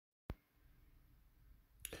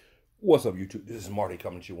What's up, YouTube? This is Marty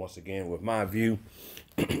coming to you once again with my view.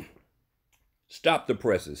 Stop the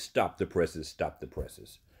presses, stop the presses, stop the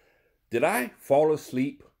presses. Did I fall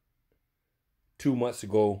asleep 2 months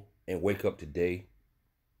ago and wake up today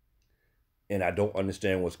and I don't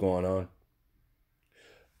understand what's going on?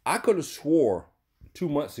 I could have swore 2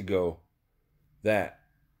 months ago that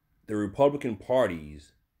the Republican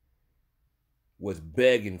parties was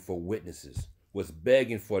begging for witnesses, was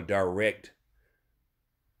begging for direct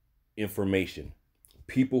information,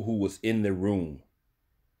 people who was in the room,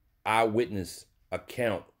 eyewitness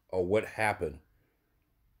account of what happened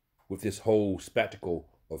with this whole spectacle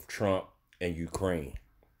of Trump and Ukraine.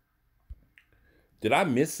 Did I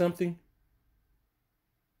miss something?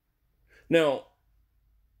 Now,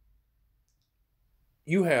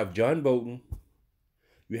 you have John Bolton,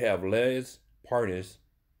 you have Lev Parnes,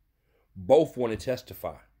 both want to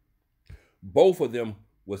testify. Both of them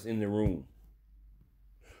was in the room.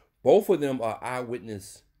 Both of them are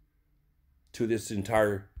eyewitness to this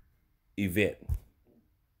entire event.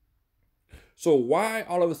 So why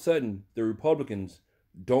all of a sudden the Republicans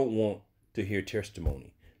don't want to hear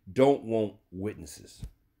testimony, don't want witnesses?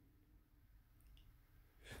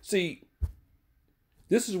 See,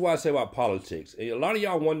 this is what I say about politics. A lot of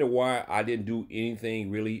y'all wonder why I didn't do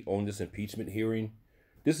anything really on this impeachment hearing.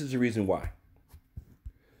 This is the reason why.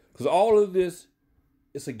 Because all of this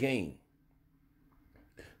is a game.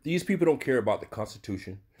 These people don't care about the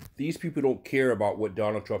Constitution. These people don't care about what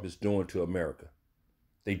Donald Trump is doing to America.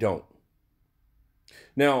 They don't.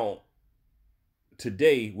 Now,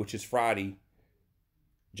 today, which is Friday,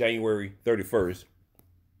 January 31st,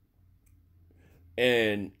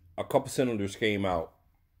 and a couple senators came out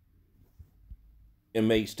and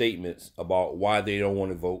made statements about why they don't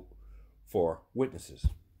want to vote for witnesses.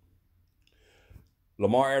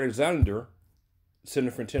 Lamar Alexander,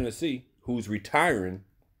 senator from Tennessee, who's retiring,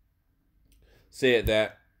 said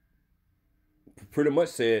that, pretty much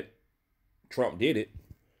said Trump did it,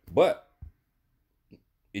 but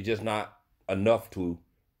it's just not enough to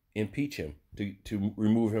impeach him, to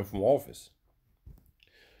remove him from office.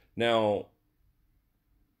 Now,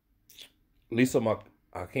 Lisa,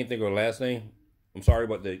 I can't think of her last name. I'm sorry,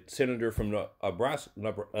 but the senator from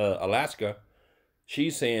Alaska,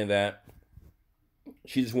 she's saying that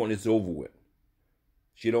she just wants this over with.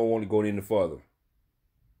 She don't want to go any further.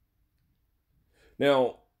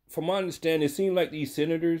 Now, from my understanding, it seems like these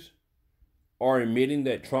senators are admitting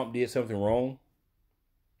that Trump did something wrong,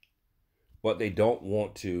 but they don't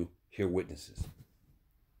want to hear witnesses.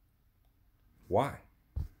 Why?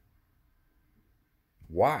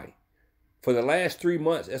 Why? For the last 3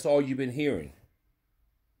 months, that's all you've been hearing.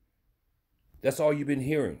 That's all you've been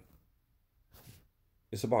hearing.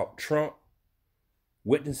 It's about Trump,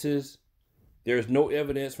 witnesses. There's no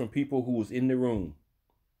evidence from people who was in the room.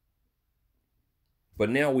 But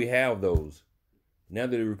now we have those. Now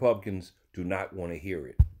that the Republicans do not want to hear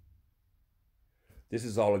it. This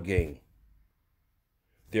is all a game.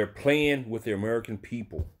 They're playing with the American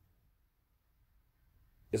people.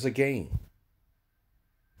 It's a game.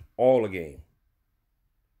 All a game.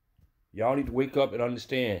 Y'all need to wake up and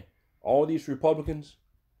understand, all these Republicans,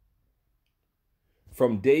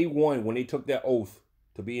 from day one when they took that oath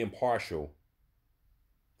to be impartial,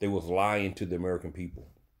 they was lying to the American people.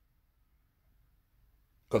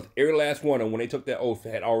 Because every last one of them, when they took that oath,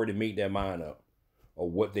 had already made their mind up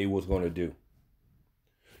of what they was going to do.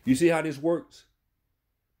 You see how this works?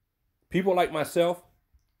 People like myself,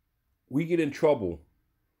 we get in trouble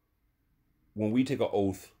when we take an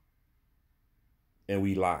oath and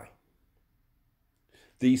we lie.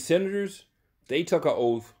 These senators, they took an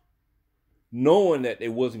oath knowing that they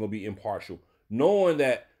wasn't going to be impartial, knowing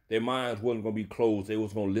that their minds wasn't going to be closed. They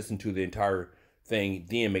was going to listen to the entire thing,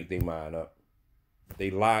 then make their mind up. They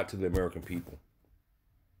lied to the American people.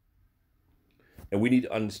 And we need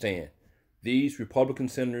to understand, these Republican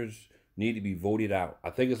senators need to be voted out. I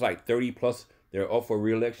think it's like 30 plus. They're up for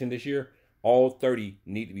re-election this year. All 30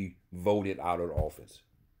 need to be voted out of office.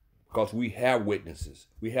 Because we have witnesses.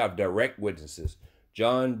 We have direct witnesses.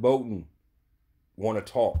 John Bolton want to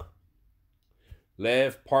talk.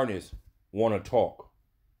 Lev Parnes want to talk.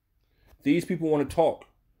 These people want to talk.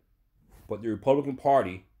 But the Republican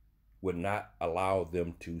Party would not allow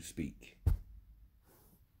them to speak.